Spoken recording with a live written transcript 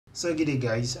So good day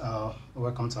guys,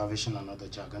 welcome to Aviation and Other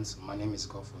Jargons. My name is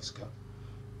Golf Oscar,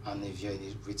 and if you're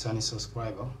a returning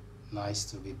subscriber, nice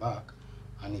to be back.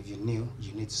 And if you're new,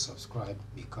 you need to subscribe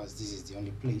because this is the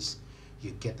only place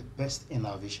you get the best in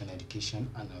aviation education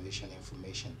and aviation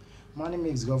information. My name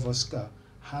is Golf Oscar,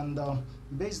 and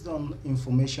based on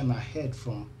information I heard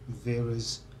from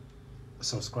various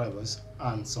subscribers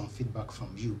and some feedback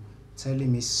from you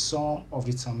telling me some of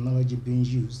the terminology being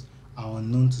used are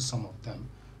unknown to some of them,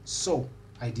 so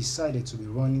I decided to be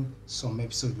running some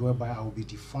episodes whereby I will be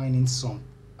defining some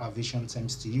aviation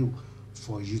terms to you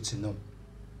for you to know.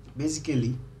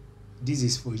 Basically, this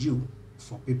is for you,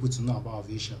 for people to know about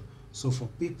aviation. So for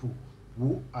people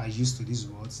who are used to these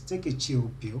words, take a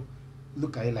chill pill,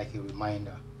 look at it like a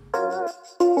reminder.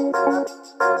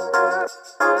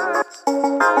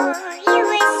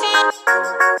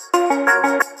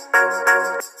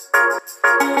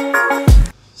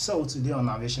 So today on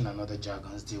Aviation and Other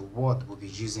Jargons, the word we'll be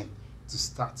using to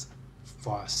start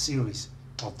for our series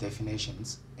of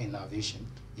definitions in aviation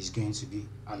is going to be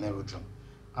an aerodrome.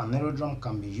 An aerodrome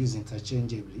can be used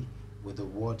interchangeably with the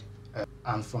word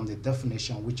and from the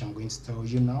definition which I'm going to tell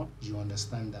you now, you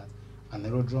understand that an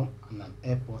aerodrome and an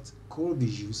airport could be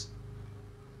used.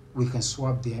 We can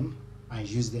swap them and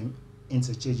use them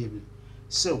interchangeably.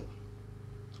 So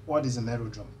what is an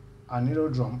aerodrome? An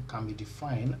aerodrome can be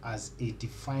defined as a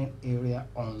defined area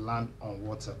on land or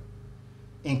water,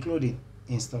 including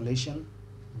installation,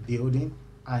 building,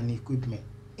 and equipment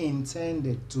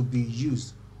intended to be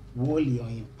used wholly or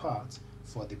in part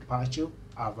for departure,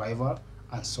 arrival,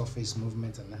 and surface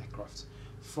movement in aircraft.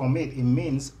 From it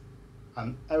means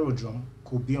an aerodrome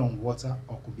could be on water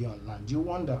or could be on land. You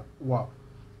wonder, wow,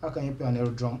 how can you put an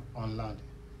aerodrome on land?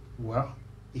 Well,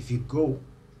 if you go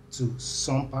to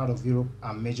some part of Europe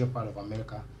and major part of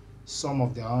America, some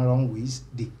of the runways,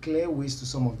 the clear ways to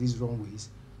some of these runways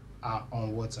are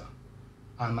on water.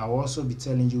 And I'll also be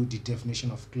telling you the definition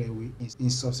of clearway in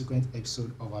subsequent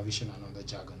episode of Aviation and Other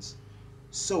Jargons.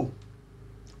 So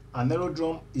an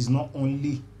aerodrome is not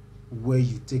only where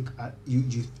you take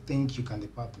you think you can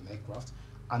depart an aircraft.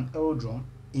 An aerodrome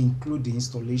include the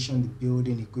installation, the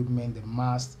building, equipment, the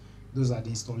mast. Those are the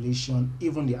installation.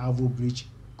 Even the avo bridge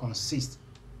consists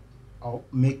or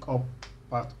make up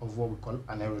part of what we call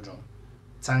an aerodrome.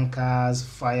 Tankers,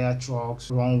 fire trucks,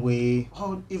 runway,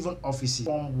 or even offices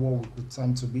form what we could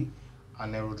term to be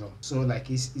an aerodrome. So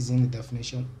like it is in the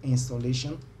definition,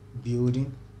 installation,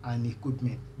 building, and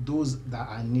equipment, those that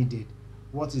are needed.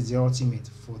 What is the ultimate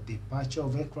for departure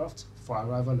of aircraft, for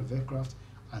arrival of aircraft,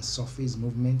 and surface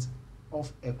movement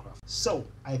of aircraft. So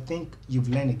I think you've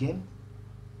learned again,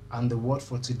 and the word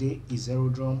for today is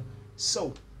aerodrome.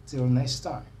 So till next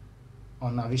time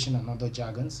on Aviation and Other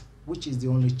Jargons, which is the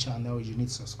only channel you need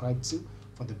to subscribe to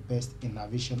for the best in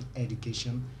aviation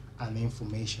education and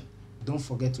information. Don't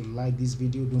forget to like this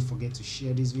video, don't forget to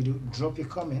share this video, drop your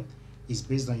comment. It's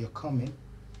based on your comment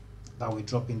that we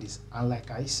drop in this. And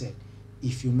like I said,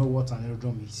 if you know what an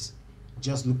aerodrome is,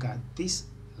 just look at this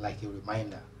like a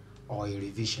reminder or a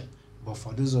revision. But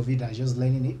for those of you that are just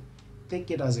learning it, take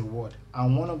it as a word,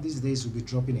 and one of these days we'll be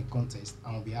dropping a contest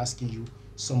and we'll be asking you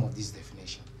some of these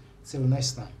definitions. Till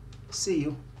next time, see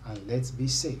you and let's be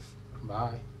safe.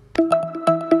 Bye.